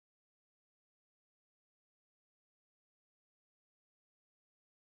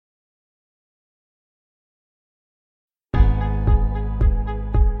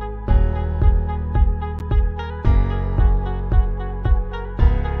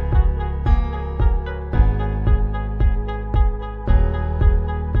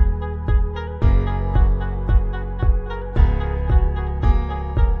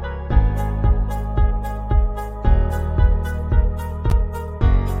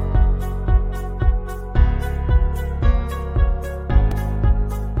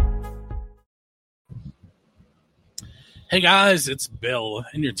Hey guys, it's Bill,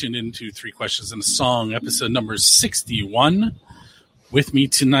 and you're tuned into 3 Questions and a Song, episode number 61. With me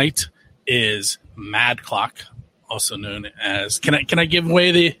tonight is Mad Clock, also known as. Can I give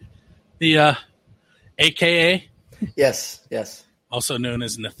away the AKA? Yes. Also known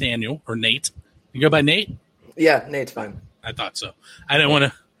as Nathaniel or Nate. You go by Nate? Yeah, Nate's fine. I thought so. I didn't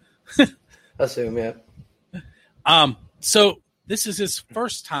want to assume. Yeah. So this is his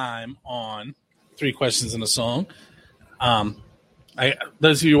first time on 3 Questions and a Song.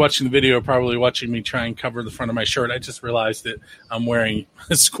 Those of you watching the video are probably watching me try and cover the front of my shirt. I just realized that I'm wearing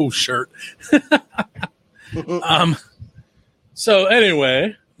a school shirt. So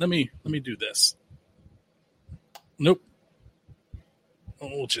anyway, let me do this. Nope.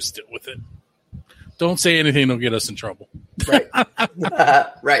 We'll just deal with it. Don't say anything that'll get us in trouble. Right.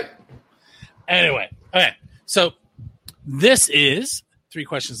 Right. Anyway, okay. So this is 3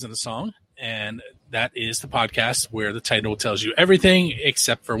 Questions and a Song, and that is the podcast where the title tells you everything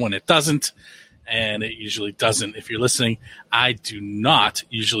except for when it doesn't, and it usually doesn't. If you're listening, I do not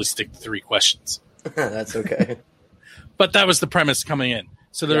usually stick to 3 questions. That's okay. But that was the premise coming in.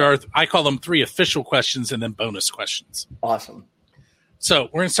 So there are, I call them 3 official questions and then bonus questions. Awesome. So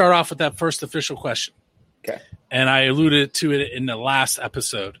we're going to start off with that first official question. Okay. And I alluded to it in the last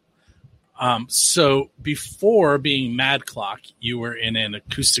episode. So before being Mad Clock, you were in an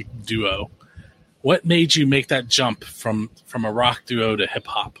acoustic duo. What made you make that jump from a rock duo to hip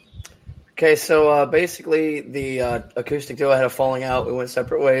hop? Okay, so basically the acoustic duo had a falling out. We went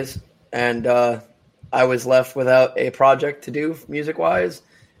separate ways, and I was left without a project to do music-wise.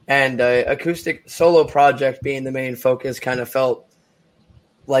 And acoustic solo project being the main focus kind of felt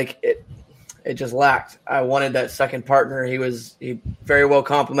like it just lacked. I wanted that second partner. He very well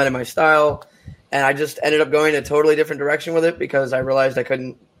complemented my style, and I just ended up going a totally different direction with it because I realized I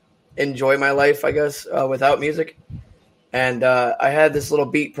couldn't enjoy my life, I guess, without music. And I had this little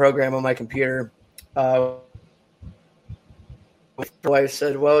beat program on my computer. My wife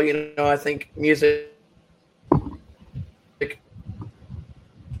said, well, I think music,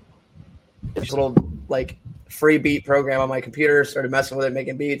 this little like free beat program on my computer, started messing with it,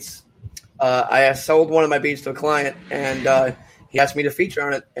 making beats. I sold one of my beats to a client, and he asked me to feature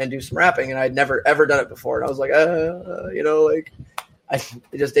on it and do some rapping, and I'd never ever done it before. And I was like,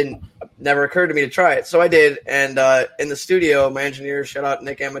 it just never occurred to me to try it. So I did. And in the studio, my engineer, shout out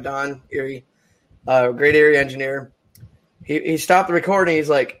Nick Amadon, Erie, great Erie engineer. He stopped the recording. He's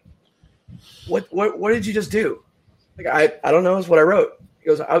like, what did you just do? Like, I don't know. It's what I wrote. He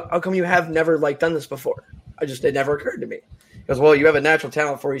goes, how come you have never done this before? It never occurred to me. He goes, well, you have a natural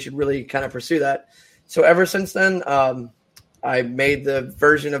talent for it. You should really kind of pursue that. So ever since then, I made the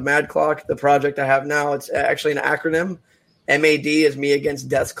version of Mad Clock, the project I have now. It's actually an acronym. MAD is me against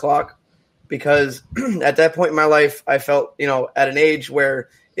Death's Clock, because at that point in my life, I felt, at an age where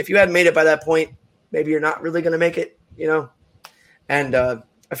if you hadn't made it by that point, maybe you're not really going to make it, and I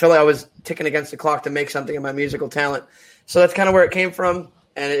felt like I was ticking against the clock to make something of my musical talent. So that's kind of where it came from,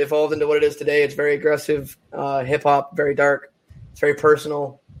 and it evolved into what it is today. It's very aggressive, hip hop, very dark. It's very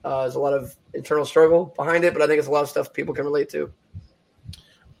personal. There's a lot of internal struggle behind it, but I think it's a lot of stuff people can relate to.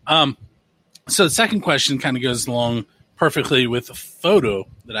 So the second question kind of goes along perfectly with a photo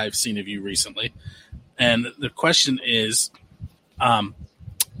that I've seen of you recently. And the question is,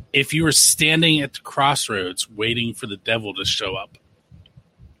 if you were standing at the crossroads waiting for the devil to show up.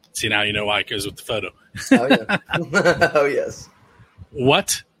 See, now you know why it goes with the photo. Oh, yeah. Oh, yes.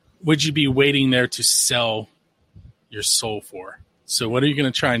 What would you be waiting there to sell your soul for? So what are you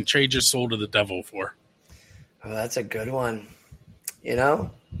going to try and trade your soul to the devil for? Oh, that's a good one.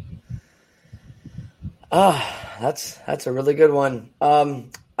 Oh, that's a really good one.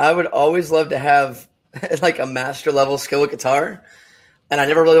 I would always love to have a master level skill with guitar, and I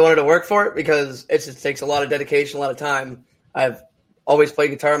never really wanted to work for it because it just takes a lot of dedication, a lot of time. I've always played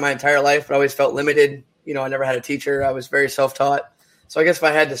guitar my entire life, but I always felt limited. I never had a teacher. I was very self-taught. So I guess if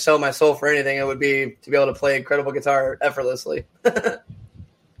I had to sell my soul for anything, it would be to be able to play incredible guitar effortlessly. All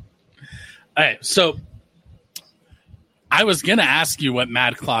right, so I was going to ask you what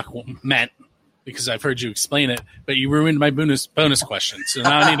Mad Clock meant, because I've heard you explain it, but you ruined my bonus question. So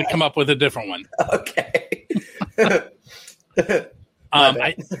now I need to come up with a different one. Okay.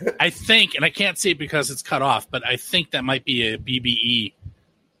 I think, and I can't see it because it's cut off, but I think that might be a BBE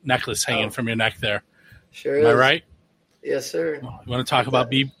necklace hanging from your neck there. Sure Am I right? Yes, sir. You want to talk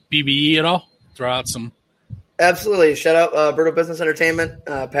about BBE at all? Throw out some. Absolutely. Shout out Brutal Business Entertainment,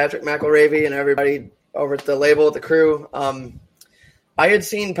 Patrick McElravy, and everybody over at the label, at the crew. I had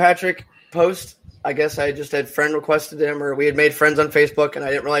seen Patrick post. I guess I just had friend requested him, or we had made friends on Facebook, and I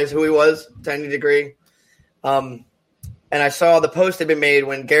didn't realize who he was to any degree. and I saw the post had been made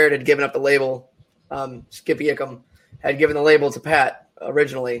when Garrett had given up the label. Skippy Ickham had given the label to Pat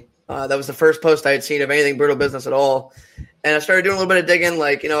originally. That was the first post I had seen of anything Brutal Business at all. And I started doing a little bit of digging.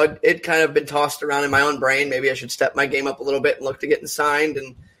 Like, it kind of been tossed around in my own brain. Maybe I should step my game up a little bit and look to getting signed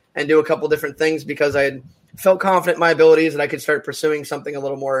and do a couple different things, because I had felt confident in my abilities that I could start pursuing something a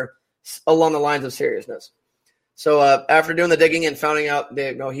little more along the lines of seriousness. So after doing the digging and finding out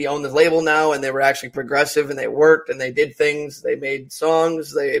that he owned the label now, and they were actually progressive, and they worked and they did things, they made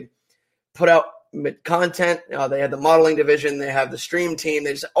songs, they put out content, they had the modeling division, they have the stream team,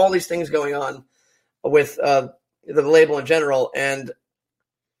 there's all these things going on with the label in general, and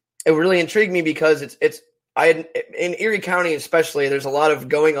it really intrigued me because in Erie County especially, there's a lot of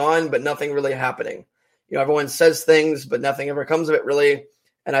going on but nothing really happening. Everyone says things but nothing ever comes of it really,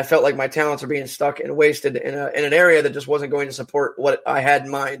 and I felt like my talents were being stuck and wasted in an area that just wasn't going to support what I had in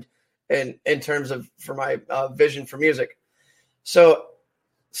mind in terms of for my vision for music. So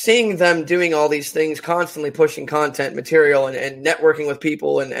seeing them doing all these things, constantly pushing content material and networking with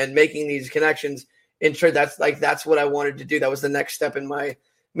people and making these connections, that's what I wanted to do. That was the next step in my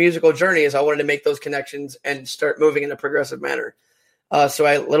musical journey, is I wanted to make those connections and start moving in a progressive manner. So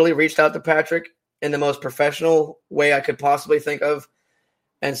I literally reached out to Patrick in the most professional way I could possibly think of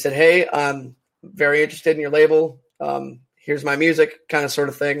and said, hey, I'm very interested in your label. Here's my music, kind of sort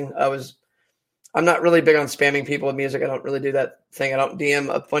of thing. I'm not really big on spamming people with music. I don't really do that thing. I don't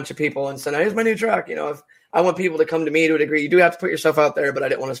DM a bunch of people and say, here's my new track. If I want people to come to me to a degree, you do have to put yourself out there, but I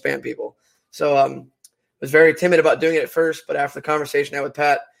didn't want to spam people. So I was very timid about doing it at first, but after the conversation I had with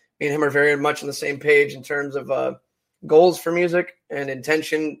Pat, me and him are very much on the same page in terms of goals for music and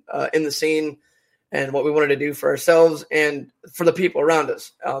intention in the scene and what we wanted to do for ourselves and for the people around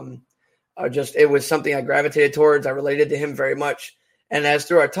us. It was something I gravitated towards. I related to him very much. And as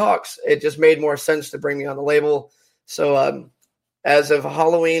through our talks, it just made more sense to bring me on the label. So as of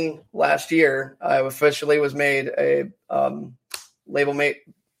Halloween last year, I officially was made a label mate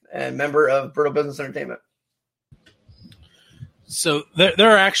and member of Brutal Business Entertainment. So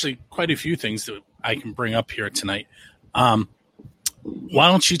there are actually quite a few things that I can bring up here tonight. Why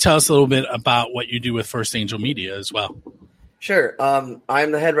don't you tell us a little bit about what you do with First Angel Media as well? Sure.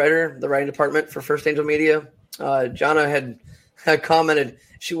 I'm the head writer, the writing department for First Angel Media. Jana had commented,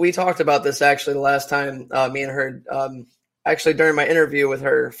 we talked about this actually the last time me and her, actually during my interview with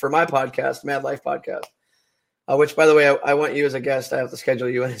her for my podcast, Mad Life Podcast, which, by the way, I want you as a guest. I have to schedule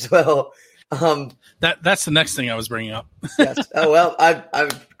you in as well. That's the next thing I was bringing up. Yes. Oh, well,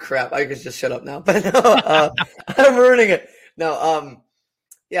 I'm crap. I could just shut up now, but no, I'm ruining it. No.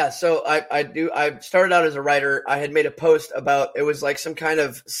 Yeah. So I started out as a writer. I had made a post about, it was like some kind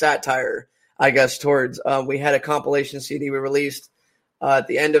of satire, I guess, towards, we had a compilation CD we released at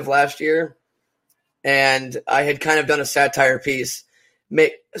the end of last year. And I had kind of done a satire piece,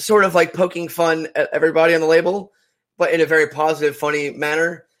 sort of like poking fun at everybody on the label, but in a very positive, funny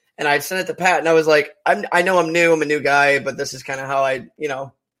manner. And I sent it to Pat, and I was like, I know I'm new. I'm a new guy, but this is kind of how I,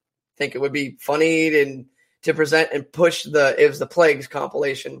 think it would be funny to present and push it was the Plagues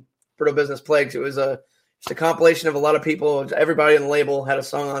compilation, Brutal Business Plagues. It was just a compilation of a lot of people. Everybody on the label had a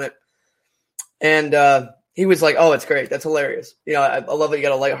song on it. And he was like, oh, it's great. That's hilarious. I love that you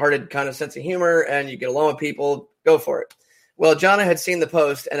got a lighthearted kind of sense of humor and you get along with people. Go for it. Well, Jana had seen the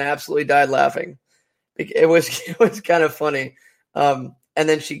post and absolutely died laughing. It was kind of funny. And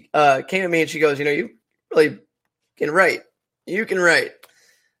then she came at me and she goes, you really can write. You can write.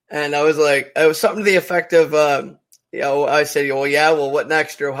 And I was like, it was something to the effect of, I said, well, yeah, well, what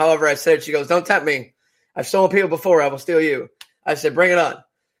next? Or however I said it, she goes, don't tempt me. I've stolen people before. I will steal you. I said, bring it on.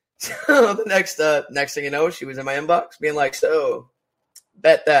 So the next thing you know, she was in my inbox being like, so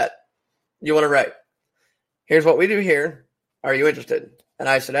bet that you want to write. Here's what we do here. Are you interested? And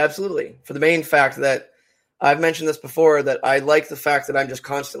I said, absolutely. For the main fact that I've mentioned this before, that I like the fact that I'm just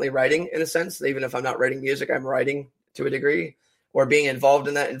constantly writing, in a sense, that even if I'm not writing music, I'm writing to a degree or being involved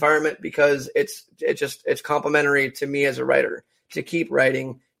in that environment, because it's complimentary to me as a writer to keep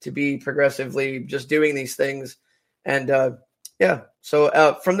writing, to be progressively just doing these things. And yeah.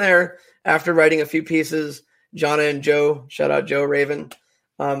 So from there, after writing a few pieces, Jana and Joe, shout out Joe Raven,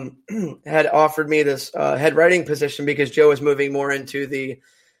 had offered me this head writing position because Joe was moving more into the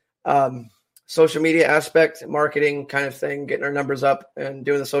social media aspect, marketing kind of thing, getting our numbers up and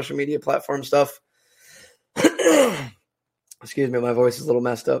doing the social media platform stuff. Excuse me, my voice is a little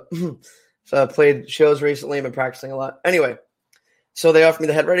messed up. So I played shows recently. I've been practicing a lot. Anyway, so they offered me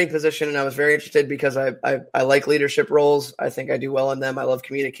the head writing position, and I was very interested because I like leadership roles. I think I do well in them. I love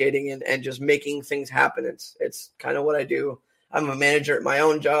communicating and just making things happen. It's kind of what I do. I'm a manager at my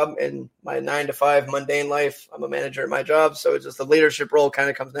own job in my 9-to-5 mundane life. I'm a manager at my job. So it's just the leadership role kind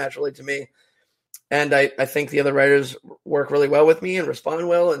of comes naturally to me. And I think the other writers work really well with me and respond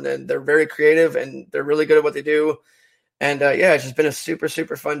well. And then they're very creative and they're really good at what they do. And it's just been a super,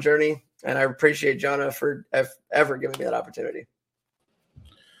 super fun journey. And I appreciate Jonna for ever giving me that opportunity.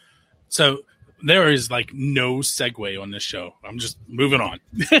 So there is like no segue on this show. I'm just moving on.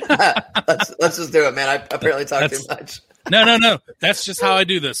 let's just do it, man. I apparently talk too much. No. That's just how I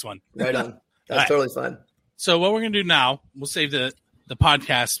do this one. Right on. That's totally fun. So what we're going to do now, we'll save the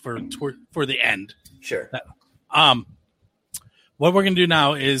podcast for the end. Sure. What we're going to do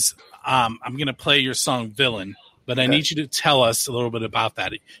now is I'm going to play your song Villain, but I need you to tell us a little bit about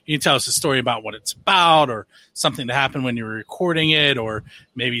that. You can tell us a story about what it's about or something that happened when you were recording it, or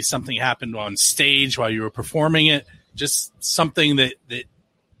maybe something happened on stage while you were performing it. Just something that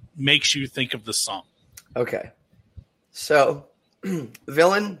makes you think of the song. Okay. So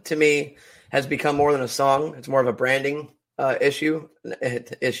Villain to me has become more than a song. It's more of a branding issue.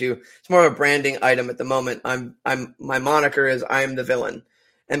 It's more of a branding item at the moment. My moniker is I'm the villain.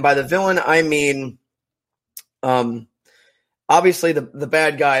 And by the villain, I mean, obviously the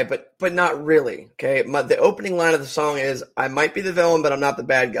bad guy, but not really. Okay. The opening line of the song is, I might be the villain, but I'm not the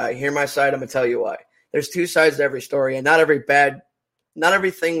bad guy. Hear my side. I'm going to tell you why. There's two sides to every story, and not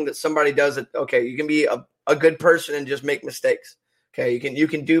everything that somebody does. Okay. You can be a good person and just make mistakes. Okay. You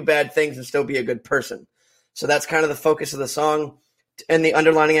can do bad things and still be a good person. So that's kind of the focus of the song and the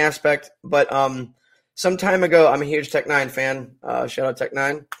underlining aspect. But some time ago, I'm a huge Tech-N9ne fan. Shout out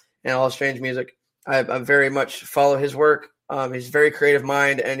Tech-N9ne and All Strange Music. I very much follow his work. He's a very creative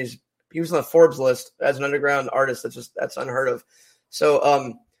mind, and he was on the Forbes list as an underground artist. That's unheard of.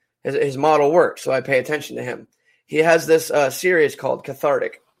 So his model works. So I pay attention to him. He has this series called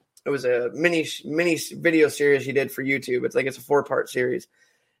Cathartic. It was a mini video series he did for YouTube. It's a 4-part series.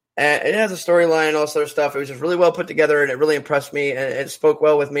 And it has a storyline and all this other stuff. It was just really well put together, and it really impressed me, and it spoke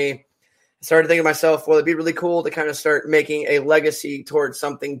well with me. I started thinking to myself, well, it'd be really cool to kind of start making a legacy towards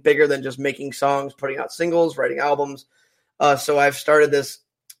something bigger than just making songs, putting out singles, writing albums. So I've started this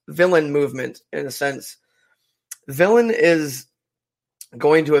Villain movement in a sense. Villain is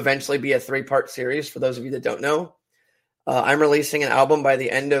going to eventually be a 3-part series, for those of you that don't know. I'm releasing an album by the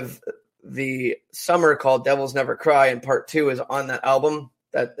end of the summer called Devils Never Cry, and part 2 is on that album.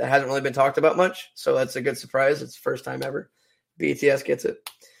 That hasn't really been talked about much, so that's a good surprise. It's the first time ever. BTS gets it.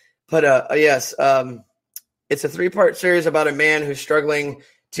 But yes, it's a 3-part series about a man who's struggling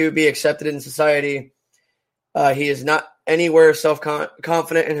to be accepted in society. He is not anywhere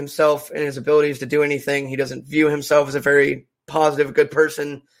self-confident in himself and his abilities to do anything. He doesn't view himself as a very positive, good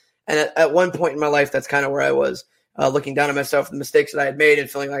person. And at one point in my life, that's kind of where I was, looking down at myself, the mistakes that I had made, and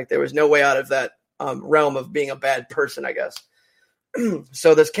feeling like there was no way out of that realm of being a bad person, I guess.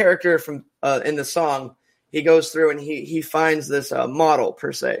 So this character from in the song, he goes through and he finds this model,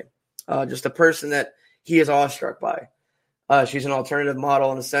 per se, just a person that he is awestruck by. She's an alternative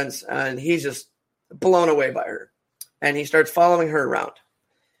model in a sense, and he's just blown away by her. And he starts following her around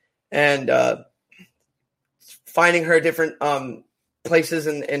and finding her different places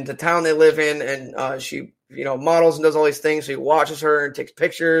in the town they live in. And she, models and does all these things. So he watches her and takes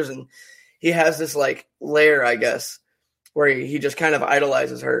pictures, and he has this lair, I guess, where he just kind of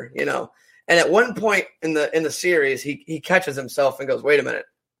idolizes her, And at one point in the series, he catches himself and goes, "Wait a minute,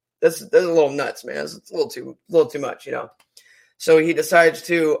 this is a little nuts, man. It's a little too much, So he decides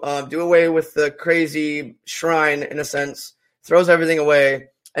to do away with the crazy shrine, in a sense, throws everything away,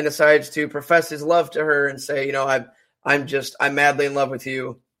 and decides to profess his love to her and say, I'm madly in love with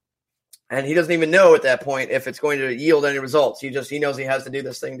you. And he doesn't even know at that point if it's going to yield any results. He knows he has to do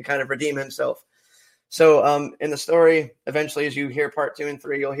this thing to kind of redeem himself. So in the story, eventually, as you hear part 2 and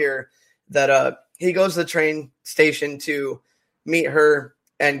 3, you'll hear that he goes to the train station to meet her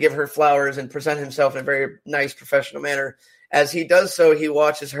and give her flowers and present himself in a very nice, professional manner. As he does so, he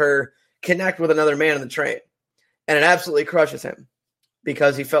watches her connect with another man on the train. And it absolutely crushes him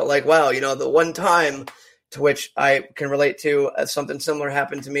because he felt like, wow, the one time, to which I can relate to, something similar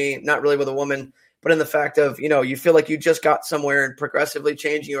happened to me, not really with a woman, but in the fact of, you feel like you just got somewhere and progressively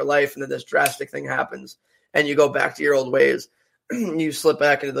changing your life, and then this drastic thing happens, and you go back to your old ways. You slip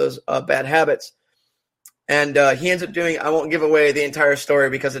back into those bad habits. And he ends up doing, I won't give away the entire story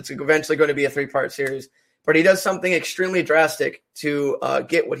because it's eventually going to be a 3-part series, but he does something extremely drastic to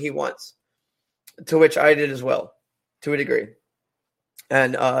get what he wants, to which I did as well, to a degree.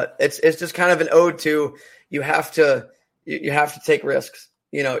 And it's just kind of an ode to, you have to take risks.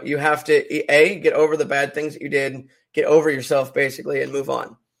 You have to, get over the bad things that you did, get over yourself basically, and move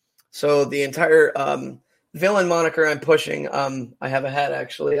on. So the entire villain moniker I'm pushing. I have a hat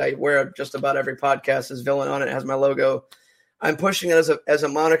actually. I wear it just about every podcast. As villain on it. It has my logo. I'm pushing it as a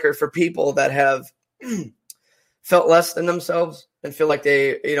moniker for people that have felt less than themselves and feel like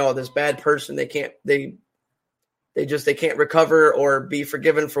they, this bad person. They can't recover or be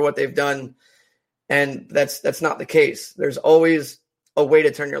forgiven for what they've done. And that's not the case. There's always a way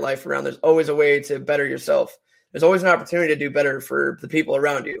to turn your life around. There's always a way to better yourself. There's always an opportunity to do better for the people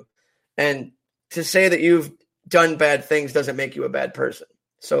around you. And to say that you've done bad things doesn't make you a bad person.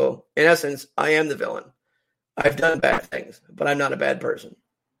 So in essence, I am the villain. I've done bad things, but I'm not a bad person.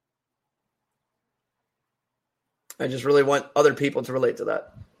 I just really want other people to relate to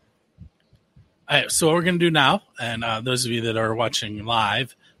that. All right, so what we're going to do now, and those of you that are watching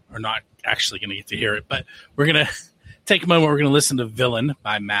live are not actually going to get to hear it, but we're going to take a moment. We're going to listen to Villain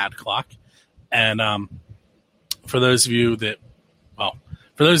by Mad Clock. And for those of you that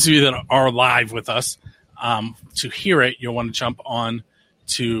are live with us, to hear it, you'll want to jump on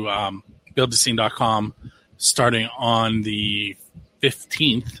to buildthescene.com starting on the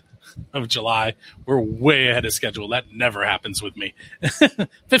 15th of July. We're way ahead of schedule. That never happens with me.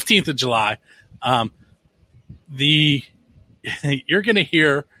 15th of July. You're going to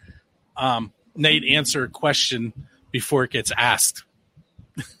hear Nate answer a question before it gets asked.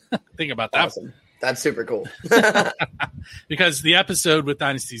 Think about that. Awesome. That's super cool. Because the episode with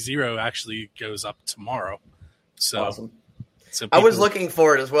Dynasty Zero actually goes up tomorrow. So, awesome. So I was looking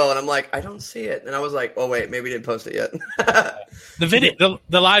for it as well, and I'm like, I don't see it. And I was like, oh, wait, maybe we didn't post it yet. The video,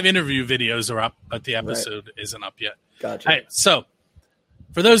 the live interview videos are up, but the episode isn't up yet. Gotcha. All right, so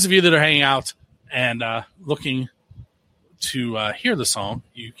for those of you that are hanging out and looking to hear the song,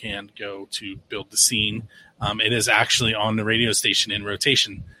 you can go to Build the Scene. It is actually on the radio station in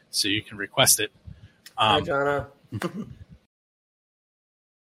rotation, so you can request it. Hi, Jonna.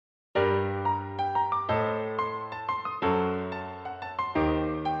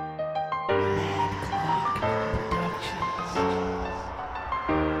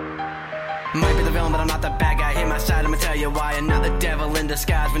 Might be the villain, but I'm not the bad guy. Hit my side, I'ma tell you why. I'm not the devil in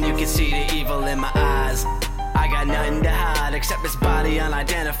disguise when you can see the evil in my eyes. I got nothing to hide except this body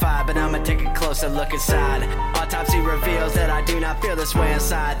unidentified, but I'ma take a closer look inside. Autopsy reveals that I do not feel this way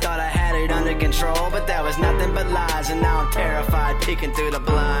inside. Thought I had it under control, but that was nothing but lies. And now I'm terrified, peeking through the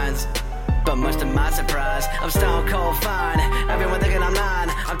blinds. But much to my surprise, I'm stone cold fine. Everyone thinking I'm lying.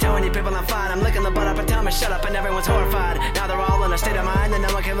 I'm telling you people I'm fine. I'm licking the butt up and telling me shut up, and everyone's horrified. Now they're all in a state of mind that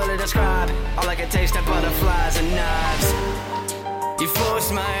no one can really describe. All I can taste are butterflies and knives. You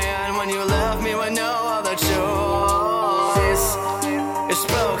forced my hand when you left me with no other choice. You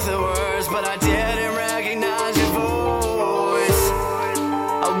spoke the words, but I didn't recognize your voice.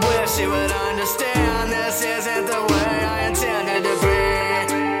 I wish you would understand this isn't the way I intended to be.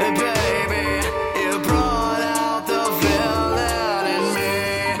 Baby, you brought out the villain in me.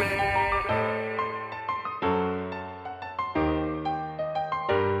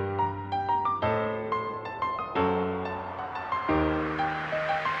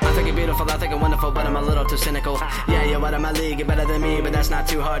 I think you're beautiful, I think you're wonderful, but I'm a little too cynical. Yeah, you're out of my league, you're better than me, but that's not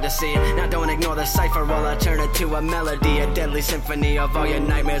too hard to see. Now don't ignore the cipher, I'll turn it to a melody, a deadly symphony of all your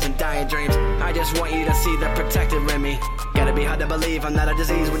nightmares and dying dreams. I just want you to see the protective in me. Gotta be hard to believe I'm not a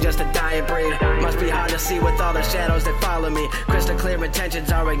disease, we're just a dying breed. Must be hard to see with all the shadows that follow me. Crystal clear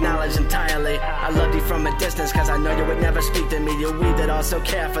intentions are acknowledged entirely. I loved you from a distance cause I know you would never speak to me. You weaved it all so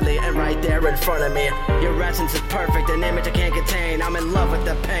carefully and right there in front of me. Your essence is perfect, an image I can't contain. I'm in love with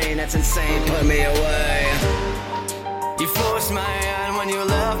the pain, that's insane, put me away. You forced my hand when you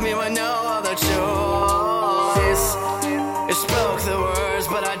left me with no other choice. You spoke the words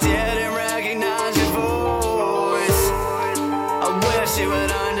but I didn't recognize your voice. I wish you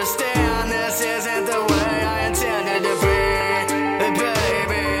would understand this isn't the way I intended to be.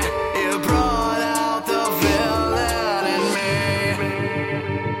 Baby, you brought out the villain in me.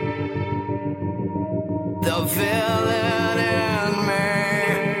 The villain in me.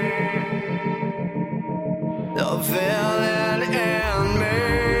 The villain in me.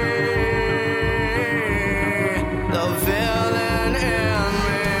 The villain in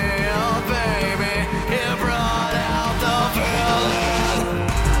me. Oh baby, you brought out the villain.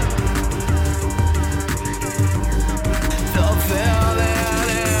 The villain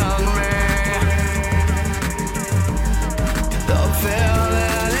in me. The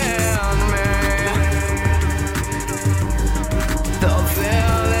villain in me. The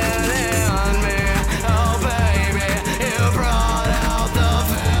villain in me. Oh baby, you brought out the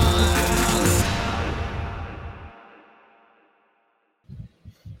villain.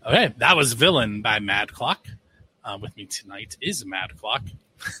 Okay, that was Villain by Mad Clock. With me tonight is Mad Clock.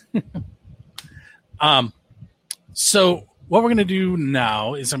 So what we're going to do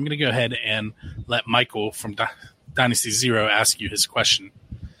now is I'm going to go ahead and let Michael from Dynasty Zero ask you his question.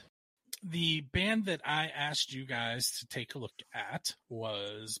 The band that I asked you guys to take a look at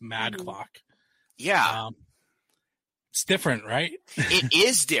was Mad Clock. Yeah. It's different, right? It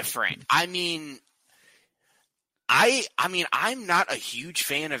is different. I mean, I'm not a huge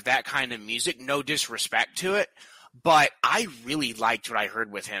fan of that kind of music, no disrespect to it, but I really liked what I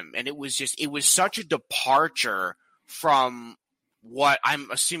heard with him. And it was such a departure from what I'm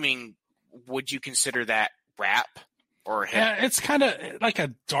assuming, would you consider that rap or hip? Yeah, it's kind of like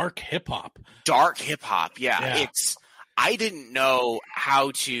a dark hip hop. Dark hip hop. Yeah. I didn't know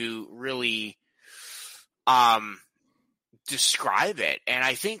how to really, describe it, and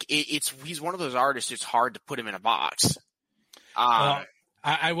I think he's one of those artists. It's hard to put him in a box.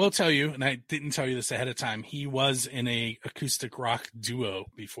 I will tell you, and I didn't tell you this ahead of time. He was in a acoustic rock duo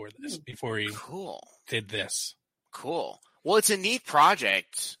before he did this. Cool. Well, it's a neat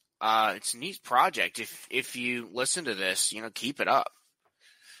project. It's a neat project. If you listen to this, keep it up.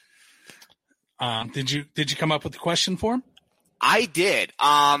 Did you come up with the question for him? I did.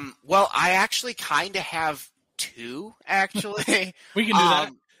 Well, I actually kind of have two, actually. We can do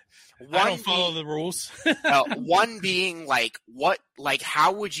that. I don't follow the rules. One being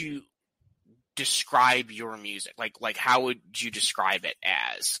how would you describe your music? Like how would you describe it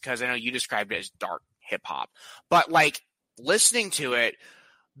as? Because I know you described it as dark hip hop, but listening to it,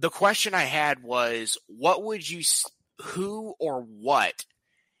 the question I had was, who or what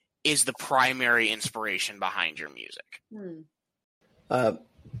is the primary inspiration behind your music?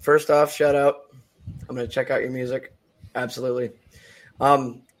 First off, shout out. I'm going to check out your music. Absolutely.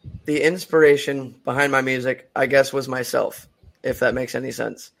 The inspiration behind my music, I guess, was myself, if that makes any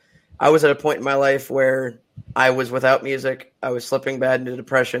sense. I was at a point in my life where I was without music. I was slipping bad into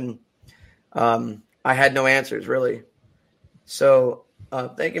depression. I had no answers, really. So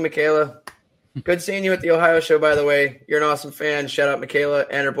thank you, Michaela. Good seeing you at the Ohio show, by the way. You're an awesome fan. Shout out Michaela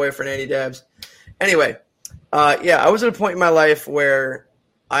and her boyfriend, Andy Dabbs. Anyway, I was at a point in my life where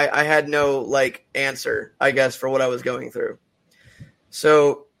I had no answer, I guess, for what I was going through.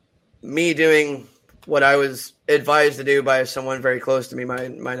 So me doing what I was advised to do by someone very close to me,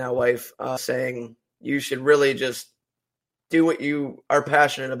 my now wife, saying you should really just do what you are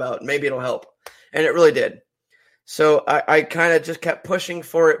passionate about. Maybe it'll help. And it really did. So I kind of just kept pushing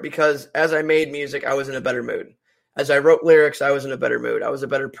for it because as I made music, I was in a better mood. As I wrote lyrics, I was in a better mood. I was a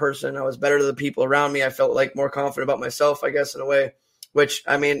better person. I was better to the people around me. I felt more confident about myself, I guess, in a way. Which,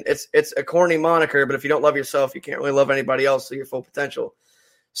 I mean, it's a corny moniker, but if you don't love yourself, you can't really love anybody else to your full potential.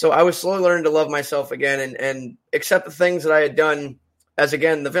 So I was slowly learning to love myself again and accept the things that I had done as,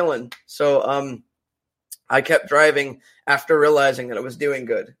 again, the villain. So I kept driving after realizing that it was doing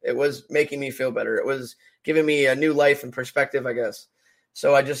good. It was making me feel better. It was giving me a new life and perspective, I guess.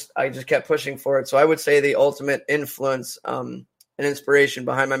 So I just kept pushing for it. So I would say the ultimate influence and inspiration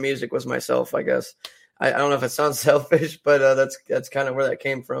behind my music was myself, I guess. I don't know if it sounds selfish, but that's kind of where that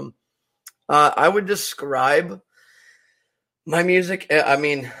came from. I would describe my music,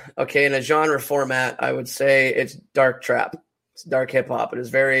 in a genre format, I would say it's dark trap. It's dark hip hop. It is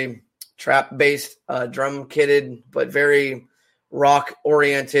very trap-based, drum-kitted, but very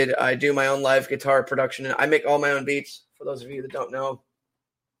rock-oriented. I do my own live guitar production, and I make all my own beats. For those of you that don't know,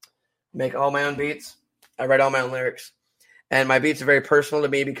 make all my own beats. I write all my own lyrics. And my beats are very personal to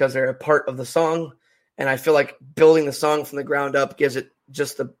me because they're a part of the song. And I feel like building the song from the ground up gives it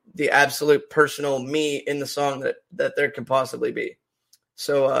just the absolute personal me in the song that there can possibly be.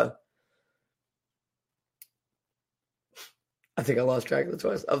 So I think I lost track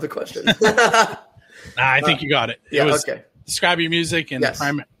of the question. I think you got it. Okay. Describe your music and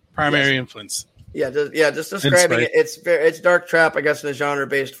primary influence. Just describing it. It's dark trap, I guess, in a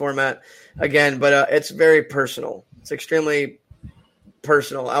genre-based format again, but it's very personal. It's extremely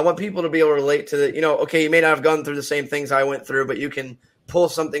personal. I want people to be able to relate to the, you may not have gone through the same things I went through, but you can pull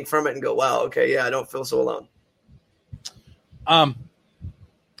something from it and go, wow, okay, yeah, I don't feel so alone.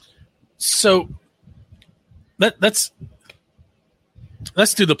 So let's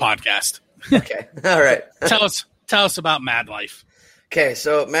do the podcast. Okay. All right. Tell us about Mad Life. Okay.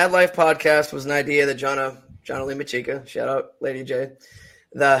 So Mad Life podcast was an idea that Jonna Lee Machika, shout out Lady J,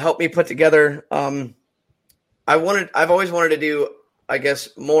 that helped me put together. I've always wanted to do, I guess,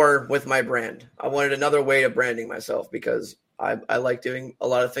 more with my brand. I wanted another way of branding myself because I like doing a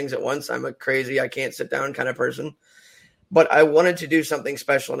lot of things at once. I'm a crazy, I can't sit down kind of person. But I wanted to do something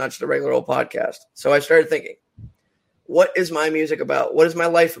special, not just a regular old podcast. So I started thinking, what is my music about? What is my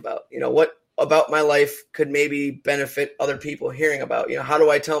life about? about my life could maybe benefit other people hearing about? How do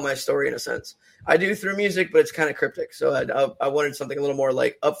I tell my story in a sense? I do through music, but it's kind of cryptic. So I wanted something a little more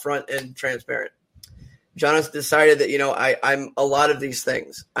like upfront and transparent. Jonas decided that, I'm a lot of these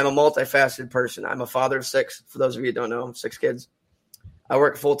things. I'm a multifaceted person. I'm a father of 6. For those of you who don't know, 6 kids. I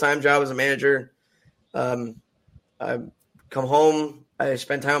work a full-time job as a manager. I come home. I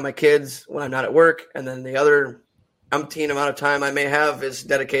spend time with my kids when I'm not at work. And then the other umpteen amount of time I may have is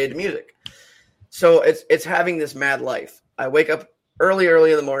dedicated to music. So it's having this mad life. I wake up early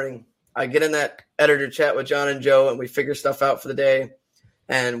in the morning. I get in that editor chat with John and Joe, and we figure stuff out for the day.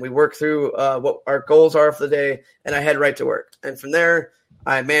 And we work through what our goals are for the day, and I head right to work. And from there,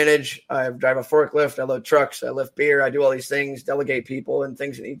 I manage. I drive a forklift. I load trucks. I lift beer. I do all these things, delegate people and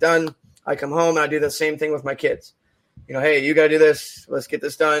things that need done. I come home, and I do the same thing with my kids. Hey, you got to do this. Let's get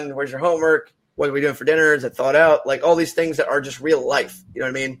this done. Where's your homework? What are we doing for dinner? Is it thought out? Like all these things that are just real life. You know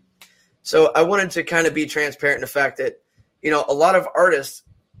what I mean? So I wanted to kind of be transparent in the fact that, a lot of artists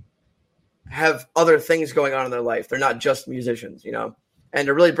have other things going on in their life. They're not just musicians, and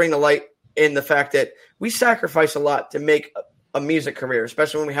to really bring the light in the fact that we sacrifice a lot to make a music career,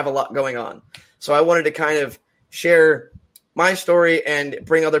 especially when we have a lot going on. So I wanted to kind of share my story and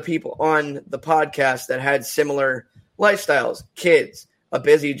bring other people on the podcast that had similar lifestyles, kids, a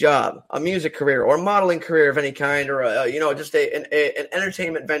busy job, a music career, or a modeling career of any kind, or just an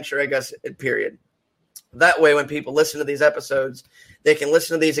entertainment venture, I guess, period. That way, when people listen to these episodes, they can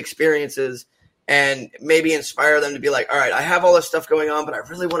listen to these experiences and maybe inspire them to be like, all right, I have all this stuff going on, but I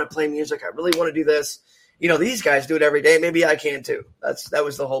really want to play music. I really want to do this. These guys do it every day. Maybe I can too. That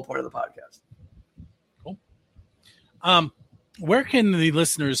was the whole point of the podcast. Cool. Where can the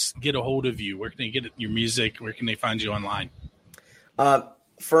listeners get a hold of you? Where can they get your music? Where can they find you online?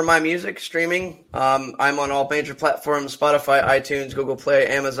 For my music streaming, I'm on all major platforms: Spotify, iTunes, Google Play,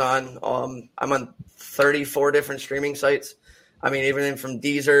 Amazon. I'm on 34 different streaming sites. I mean, even from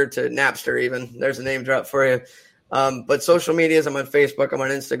Deezer to Napster, even. There's a name drop for you. But social medias, I'm on Facebook. I'm on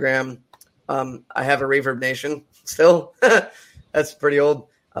Instagram. I have a Reverb Nation still. That's pretty old.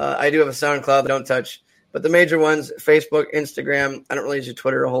 I do have a SoundCloud I don't touch. But the major ones, Facebook, Instagram. I don't really use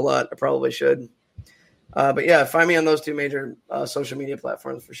Twitter a whole lot. I probably should. But yeah, find me on those 2 major social media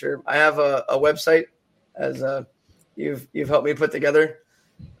platforms for sure. I have a website, as you've helped me put together,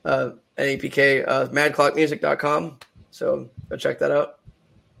 NEPK, madclockmusic.com. So go check that out.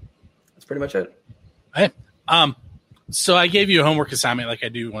 That's pretty much it. Hey, so I gave you a homework assignment like I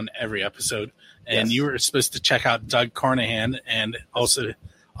do on every episode, and You were supposed to check out Doug Carnahan and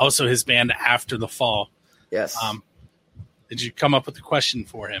also his band After the Fall. Yes. Did you come up with a question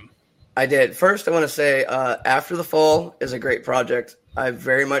for him? I did. First, I want to say After the Fall is a great project. I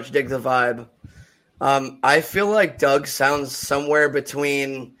very much dig the vibe. I feel like Doug sounds somewhere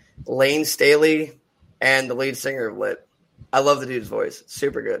between Lane Staley and the lead singer of Lit. I love the dude's voice.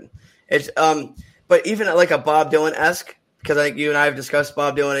 Super good. It's but even like a Bob Dylan-esque, because I think you and I have discussed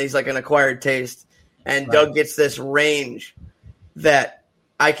Bob Dylan, and he's like an acquired taste. And right. Doug gets this range that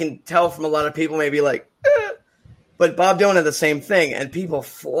I can tell from a lot of people may be like, but Bob Dylan had the same thing, and people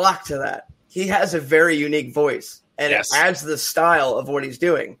flock to that. He has a very unique voice, and It adds to the style of what he's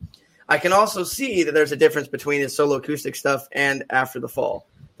doing. I can also see that there's a difference between his solo acoustic stuff and After the Fall,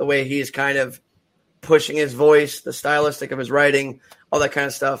 the way he's kind of pushing his voice, the stylistic of his writing, all that kind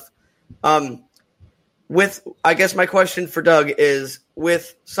of stuff. I guess my question for Doug is,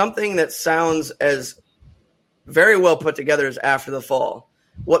 with something that sounds as very well put together as After the Fall,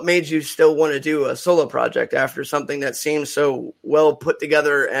 what made you still want to do a solo project after something that seems so well put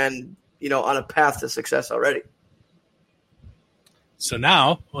together and, on a path to success already? So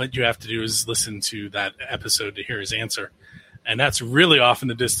now what you have to do is listen to that episode to hear his answer. And that's really off in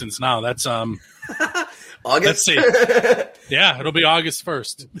the distance now. That's August. Let's see. Yeah, it'll be August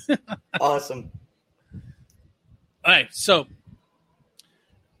 1st. Awesome. All right. So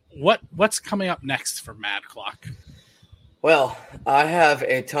what's coming up next for Mad Clock? Well, I have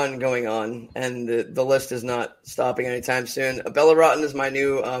a ton going on, and the list is not stopping anytime soon. Bella Rotten is my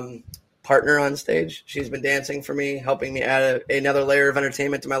new partner on stage. She's been dancing for me, helping me add another layer of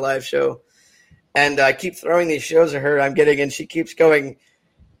entertainment to my live show. And I keep throwing these shows at her and she keeps going,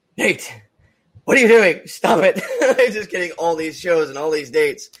 Nate, what are you doing? Stop it. I'm just getting all these shows and all these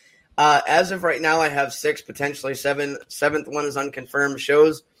dates. As of right now, I have 6, potentially 7. 7th one is unconfirmed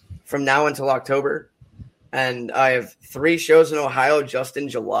shows from now until October. And I have 3 shows in Ohio just in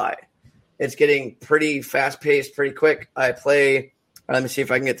July. It's getting pretty fast-paced, pretty quick. I play – let me see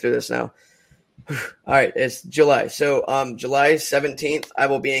if I can get through this now. All right, it's July. So July 17th, I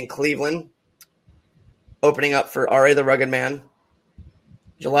will be in Cleveland, opening up for R.A. the Rugged Man.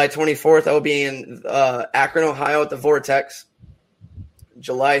 July 24th, I will be in Akron, Ohio at the Vortex.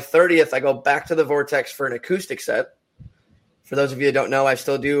 July 30th, I go back to the Vortex for an acoustic set. For those of you who don't know, I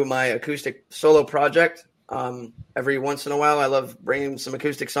still do my acoustic solo project. Every once in a while, I love bringing some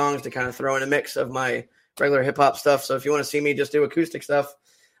acoustic songs to kind of throw in a mix of my regular hip-hop stuff. So if you want to see me just do acoustic stuff,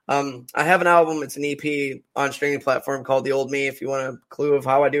 I have an album. It's an EP on streaming platform called The Old Me. If you want a clue of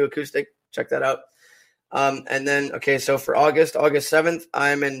how I do acoustic, check that out. And then, so for August 7th,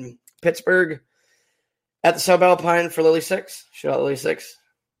 I'm in Pittsburgh at the Subalpine for Lily Six. Shout out Lily Six.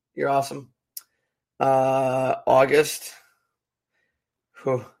 You're awesome. August.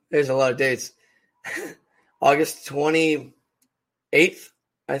 There's a lot of dates. August 28th,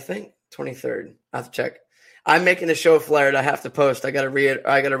 I think. 23rd. I have to check. I'm making a show flyer that I have to post. I gotta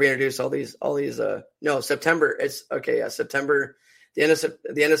reintroduce all these September. It's okay, yeah, September. The end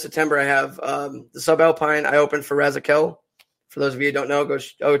of September, I have the Subalpine. I open for Razakel. For those of you who don't know,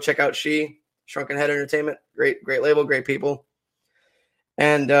 go check out Shrunken Head Entertainment. Great label, great people.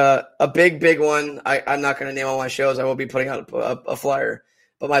 And a big one. I'm not going to name all my shows. I will be putting out a flyer.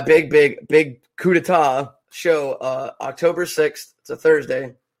 But my big coup d'etat show, October 6th. It's a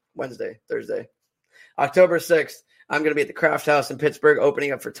Thursday. October 6th, I'm going to be at the Craft House in Pittsburgh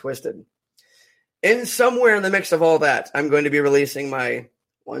opening up for Twisted. In somewhere in the mix of all that, I'm going to be releasing my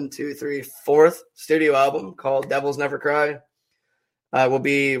 4th studio album called Devils Never Cry. Will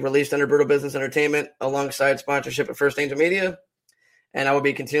be released under Brutal Business Entertainment alongside sponsorship at First Angel Media. And I will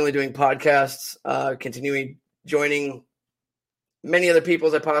be continually doing podcasts, continuing joining many other people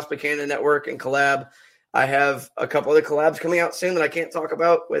as I possibly can in the network and collab. I have a couple other collabs coming out soon that I can't talk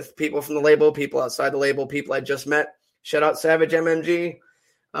about with people from the label, people outside the label, people I just met. Shout out Savage MMG.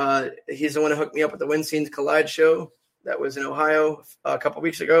 He's the one who hooked me up with the Wind Scenes Collide show that was in Ohio a couple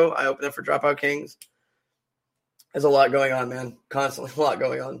weeks ago. I opened up for Dropout Kings. There's a lot going on, man. Constantly a lot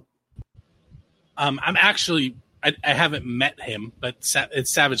going on. I'm actually, I haven't met him, but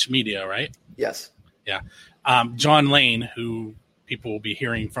it's Savage Media, right? Yes. Yeah. John Lane, who people will be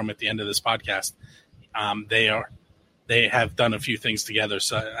hearing from at the end of this podcast, they have done a few things together,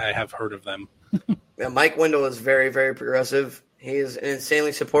 so I have heard of them. Yeah, Mike Wendell is very, very progressive. He's an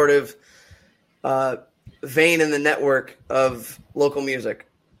insanely supportive vein in the network of local music.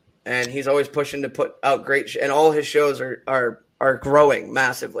 And he's always pushing to put out great and all his shows are growing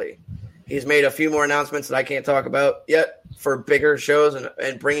massively. He's made a few more announcements that I can't talk about yet for bigger shows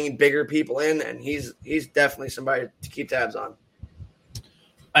and bringing bigger people in, and he's definitely somebody to keep tabs on.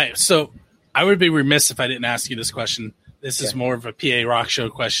 All right, so I would be remiss if I didn't ask you this question. This is more of a PA Rock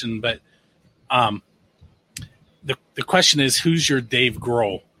Show question, but the question is, who's your Dave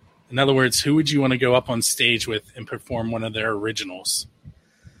Grohl? In other words, who would you want to go up on stage with and perform one of their originals?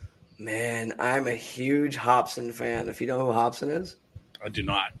 Man, I'm a huge Hobson fan. If you know who Hobson is. I do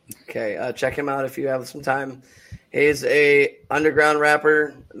not. Okay, check him out if you have some time. He's a underground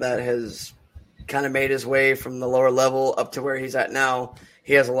rapper that has kind of made his way from the lower level up to where he's at now.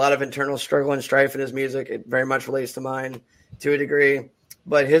 He has a lot of internal struggle and strife in his music. It very much relates to mine to a degree.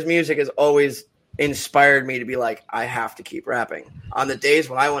 But his music has always inspired me to be like, I have to keep rapping. On the days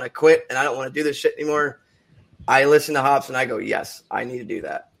when I want to quit and I don't want to do this shit anymore, I listen to Hobson and I go, yes, I need to do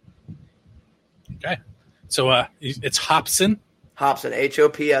that. Okay. So it's Hobson? Hobson,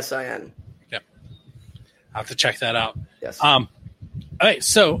 Hopsin. Okay. I'll have to check that out. Yes. All right.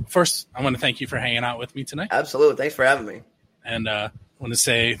 So first, I want to thank you for hanging out with me tonight. Absolutely. Thanks for having me. And I want to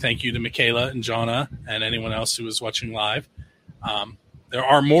say thank you to Michaela and Jonna and anyone else who was watching live. There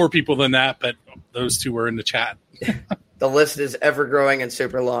are more people than that, but those two were in the chat. The list is ever growing and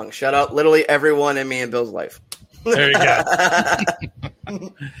super long. Shout out literally everyone in me and Bill's life. There you go. All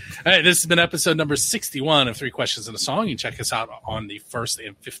right, this has been episode number 61 of 3 Questions and a Song. You can check us out on the 1st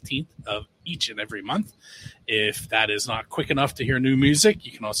and 15th of each and every month. If that is not quick enough to hear new music,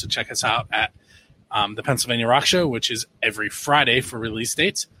 you can also check us out at the Pennsylvania Rock Show, which is every Friday for release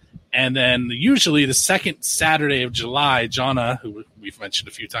dates. And then usually the second Saturday of July, Jonna, who we've mentioned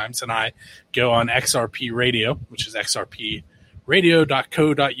a few times, and I go on XRP Radio, which is xrpradio.co.uk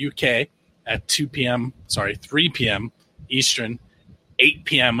at 3 p.m. Eastern, 8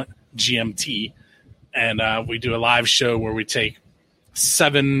 p.m. GMT. And we do a live show where we take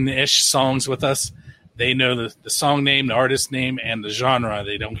 7-ish songs with us. They know the song name, the artist name, and the genre.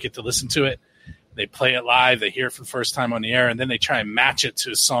 They don't get to listen to it. They play it live. They hear it for the first time on the air, and then they try and match it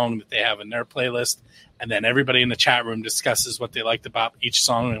to a song that they have in their playlist. And then everybody in the chat room discusses what they liked about each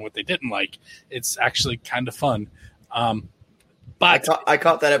song and what they didn't like. It's actually kind of fun. But I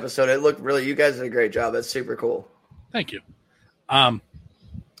caught that episode. It looked really, you guys did a great job. That's super cool. Thank you.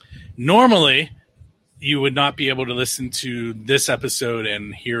 Normally, you would not be able to listen to this episode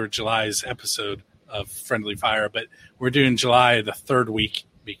and hear July's episode of Friendly Fire, but we're doing July the 3rd week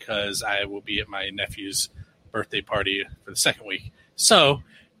because I will be at my nephew's birthday party for the 2nd week. So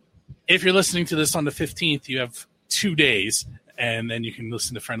if you're listening to this on the 15th, you have 2 days, and then you can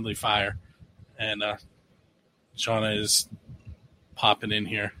listen to Friendly Fire. And Shauna is popping in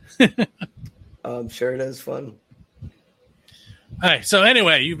here. I'm sure it is fun. All right. So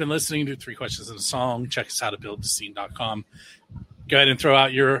anyway, you've been listening to 3 Questions in a Song. Check us out at buildthescene.com. Go ahead and throw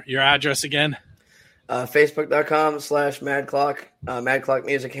out your address again. Facebook.com/MadClock, MadClock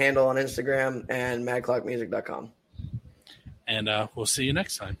Music handle on Instagram, and MadClockMusic.com. And we'll see you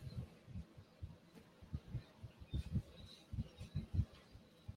next time.